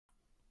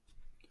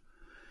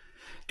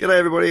G'day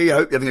everybody, I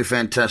hope you're having a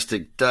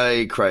fantastic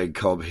day. Craig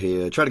Cobb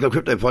here. Trader Cobb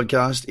Crypto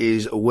Podcast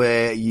is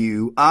where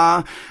you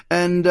are.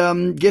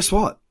 And guess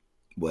what?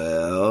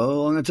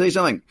 Well, I'm going to tell you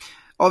something.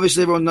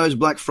 Obviously everyone knows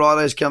Black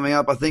Friday is coming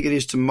up. I think it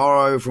is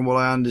tomorrow from what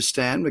I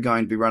understand. We're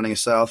going to be running a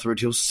sale through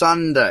till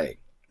Sunday.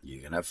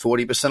 You can have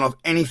 40% off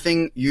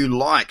anything you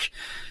like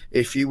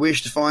if you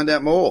wish to find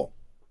out more.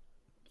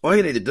 All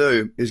you need to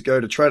do is go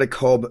to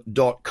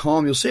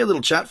tradercobb.com. You'll see a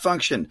little chat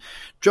function.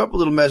 Drop a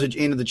little message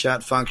into the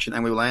chat function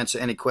and we will answer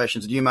any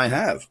questions that you may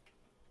have.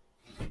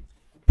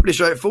 Pretty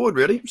straightforward,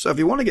 really. So if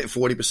you want to get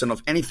 40%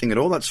 off anything at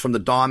all, that's from the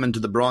diamond to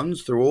the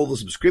bronze through all the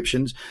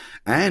subscriptions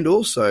and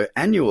also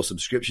annual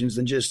subscriptions,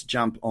 then just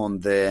jump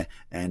on there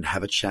and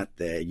have a chat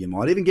there. You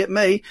might even get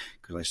me,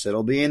 because I said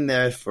I'll be in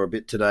there for a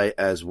bit today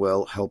as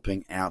well,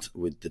 helping out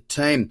with the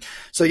team.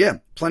 So yeah,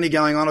 plenty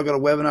going on. I've got a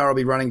webinar I'll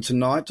be running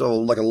tonight,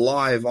 or like a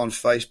live on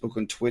Facebook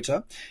and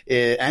Twitter,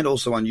 and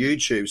also on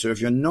YouTube. So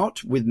if you're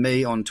not with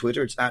me on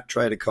Twitter, it's at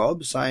Trader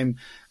Cobb, same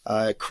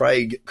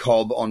Craig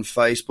Cobb on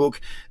Facebook,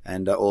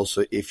 and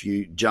also if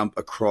you jump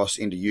across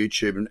into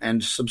YouTube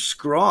and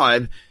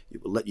subscribe,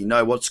 it will let you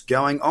know what's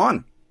going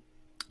on.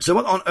 So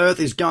what on earth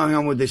is going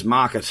on with this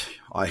market,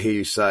 I hear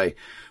you say?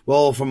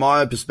 Well, from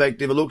my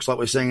perspective, it looks like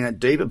we're seeing that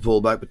deeper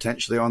pullback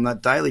potentially on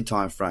that daily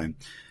time frame.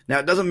 Now,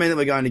 it doesn't mean that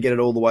we're going to get it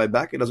all the way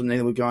back. It doesn't mean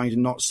that we're going to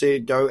not see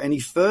it go any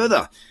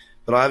further.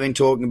 But I've been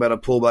talking about a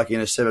pullback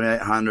in a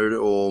 7,800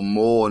 or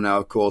more. Now,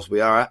 of course, we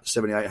are at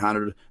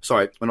 7,800.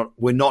 Sorry,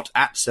 we're not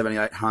at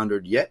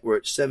 7,800 yet. We're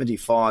at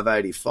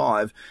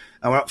 7,585,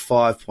 and we're up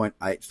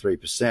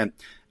 5.83%. And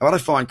what I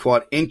find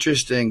quite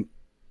interesting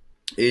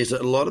is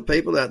that a lot of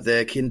people out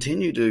there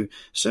continue to,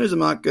 as soon as the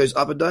market goes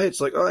up a day,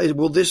 it's like, oh,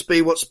 will this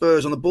be what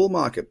spurs on the bull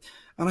market?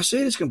 And I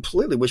see it as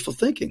completely wishful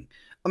thinking.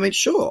 I mean,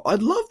 sure,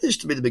 I'd love this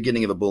to be the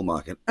beginning of a bull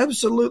market.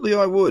 Absolutely,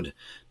 I would.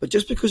 But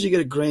just because you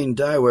get a green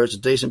day where it's a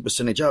decent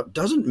percentage up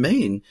doesn't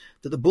mean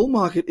that the bull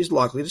market is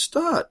likely to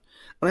start.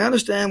 And I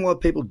understand why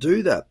people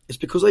do that. It's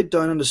because they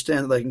don't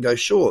understand that they can go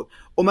short.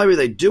 Or maybe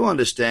they do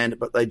understand,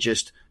 but they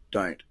just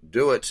don't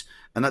do it.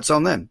 And that's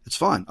on them. It's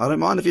fine. I don't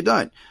mind if you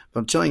don't.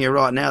 But I'm telling you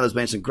right now, there's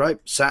been some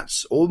great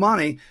sats or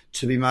money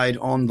to be made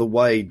on the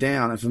way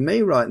down. And for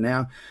me right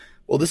now,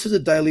 well, this is a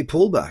daily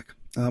pullback.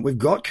 We've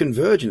got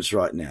convergence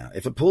right now.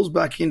 If it pulls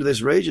back into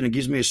this region and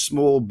gives me a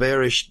small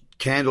bearish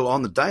candle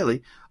on the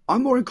daily,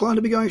 I'm more inclined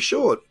to be going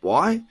short.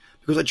 Why?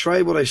 Because I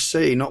trade what I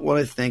see, not what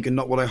I think and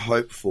not what I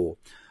hope for.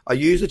 I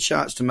use the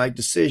charts to make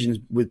decisions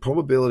with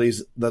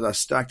probabilities that are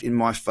stacked in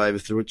my favor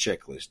through a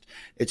checklist.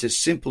 It's as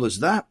simple as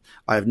that.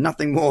 I have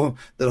nothing more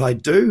that I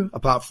do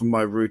apart from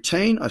my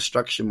routine. I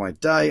structure my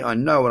day. I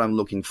know what I'm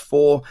looking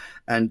for,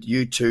 and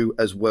you too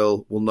as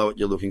well will know what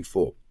you're looking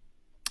for.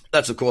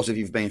 That's, of course, if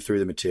you've been through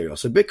the material.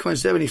 So Bitcoin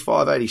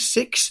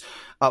 75.86,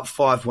 up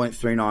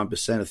 5.39%.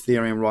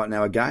 Ethereum right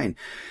now again.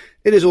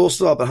 It is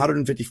also up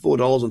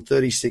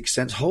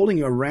 $154.36,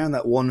 holding around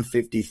that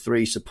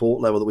 153 support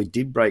level that we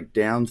did break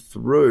down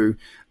through.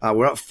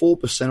 We're up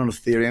 4% on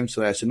Ethereum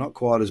today, so not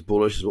quite as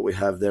bullish as what we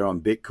have there on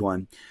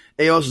Bitcoin.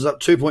 EOS is up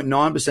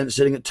 2.9%,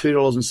 sitting at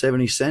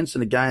 $2.70.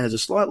 And again, there's a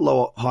slight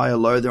higher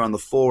low there on the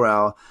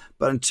 4-hour.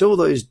 But until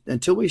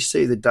we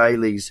see the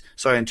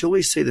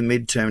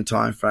midterm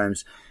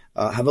timeframes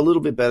have a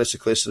little bit better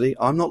cyclicity,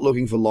 I'm not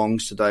looking for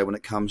longs today when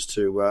it comes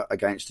to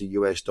against the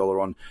US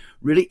dollar on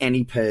really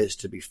any pairs,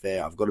 to be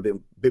fair. I've got a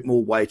bit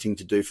more waiting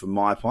to do for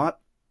my part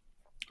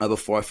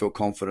before I feel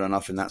confident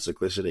enough in that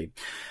cyclicity.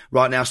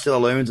 Right now,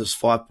 still Illumins is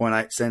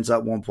 5.8 cents,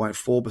 up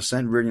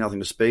 1.4%. Really nothing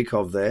to speak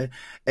of there.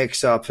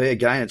 XRP,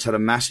 again, it's had a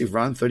massive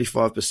run,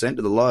 35%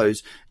 to the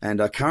lows,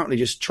 and currently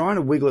just trying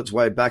to wiggle its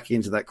way back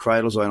into that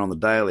cradle zone on the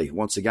daily.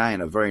 Once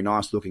again, a very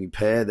nice looking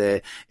pair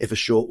there if a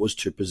short was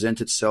to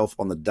present itself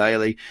on the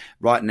daily.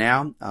 Right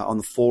now, on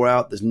the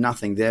 4-hour, there's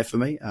nothing there for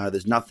me.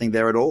 There's nothing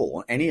there at all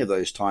on any of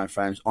those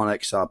timeframes on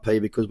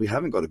XRP because we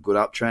haven't got a good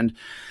uptrend.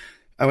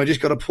 And we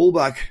just got a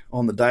pullback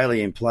on the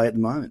daily in play at the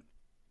moment.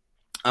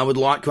 With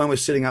Litecoin, we're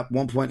sitting up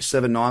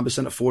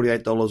 1.79% at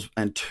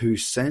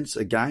 $48.02.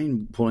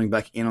 Again, pulling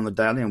back in on the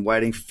daily and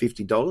waiting for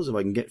 $50. If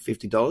I can get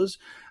 $50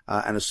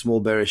 and a small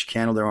bearish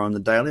candle there on the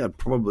daily, I'd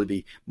probably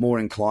be more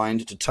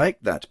inclined to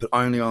take that, but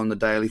only on the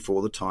daily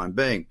for the time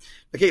being.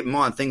 But keep in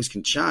mind, things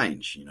can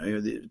change. You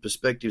know, the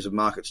perspectives of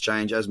markets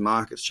change as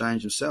markets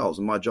change themselves.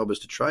 And my job is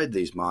to trade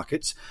these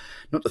markets,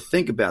 not to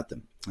think about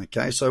them.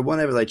 Okay, so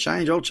whenever they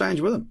change, I'll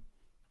change with them.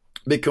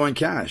 Bitcoin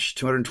Cash,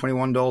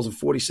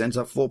 $221.40,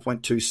 up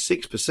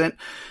 4.26%,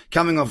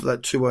 coming off of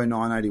that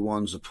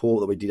 209.81 support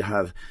that we did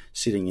have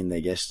sitting in there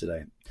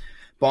yesterday.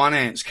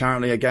 Binance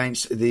currently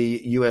against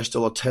the US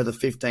dollar tether,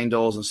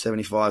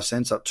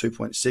 $15.75, up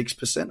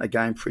 2.6%.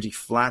 Again, pretty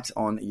flat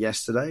on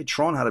yesterday.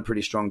 Tron had a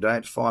pretty strong day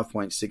at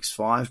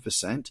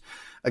 5.65%.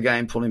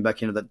 Again, pulling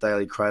back into that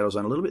daily cradle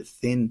zone, a little bit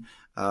thin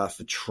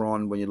for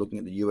Tron when you're looking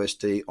at the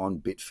USD on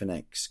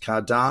Bitfinex.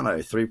 Cardano,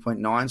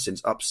 3.9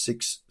 cents, up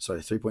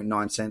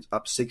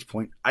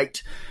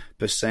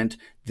 6.8%.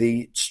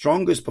 The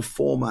strongest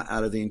performer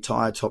out of the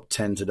entire top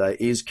 10 today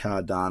is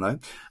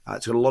Cardano.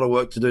 It's got a lot of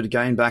work to do to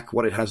gain back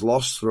what it has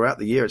lost throughout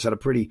the year. It's had a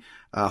pretty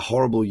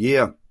horrible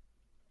year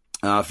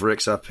for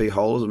XRP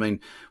holders. I mean,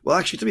 well,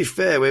 actually, to be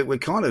fair, we're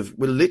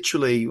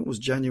literally, what was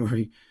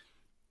January?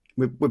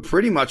 We're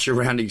pretty much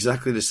around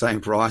exactly the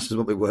same price as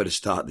what we were to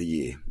start the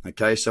year.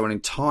 Okay, so an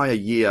entire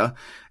year,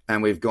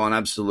 and we've gone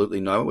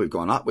absolutely nowhere. We've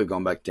gone up, we've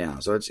gone back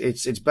down. So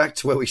it's back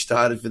to where we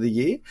started for the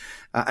year.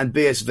 And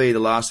BSV, the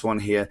last one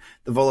here,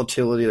 the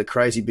volatility, the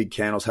crazy big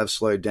candles have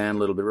slowed down a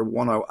little bit. We're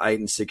 108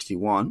 and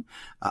 61,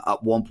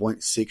 up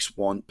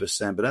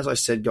 1.61%. But as I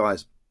said,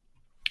 guys,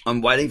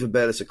 I'm waiting for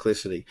better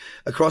cyclicity.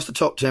 Across the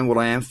top 10, what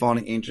I am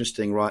finding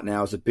interesting right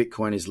now is that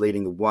Bitcoin is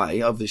leading the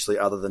way, obviously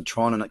other than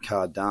Tron and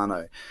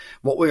Cardano.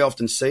 What we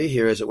often see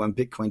here is that when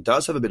Bitcoin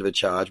does have a bit of a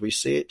charge, we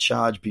see it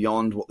charge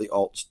beyond what the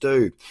alts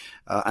do.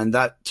 And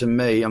that, to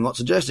me, I'm not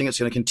suggesting it's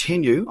going to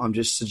continue. I'm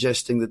just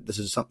suggesting that this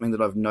is something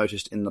that I've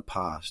noticed in the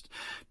past.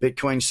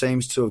 Bitcoin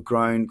seems to have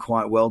grown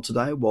quite well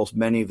today, whilst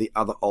many of the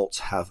other alts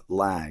have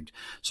lagged.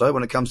 So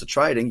when it comes to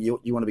trading, you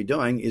want to be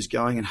doing is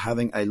going and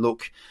having a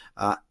look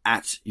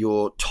at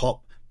your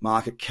top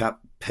market cap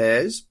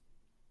pairs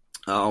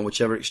on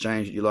whichever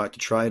exchange that you like to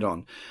trade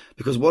on.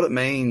 Because what it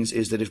means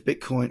is that if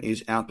Bitcoin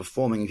is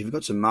outperforming, if you've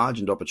got some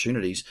margined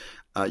opportunities,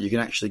 you can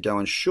actually go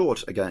and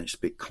short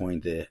against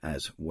Bitcoin there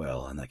as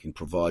well. And that can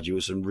provide you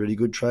with some really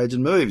good trades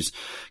and moves.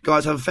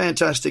 Guys, have a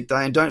fantastic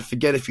day. And don't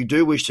forget, if you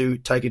do wish to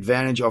take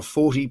advantage of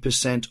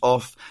 40%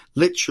 off,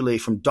 literally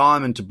from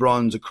diamond to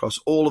bronze across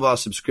all of our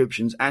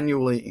subscriptions,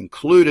 annually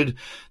included,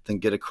 then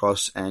get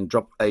across and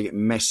drop a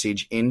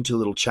message into the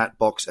little chat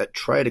box at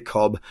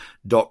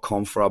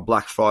tradercobb.com for our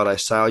Black Friday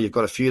sale. You've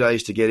got a few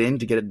days to get in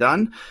to get it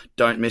done.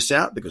 Don't miss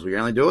out, because we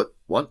only do it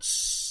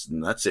once,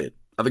 and that's it.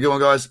 Have a good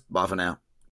one, guys. Bye for now.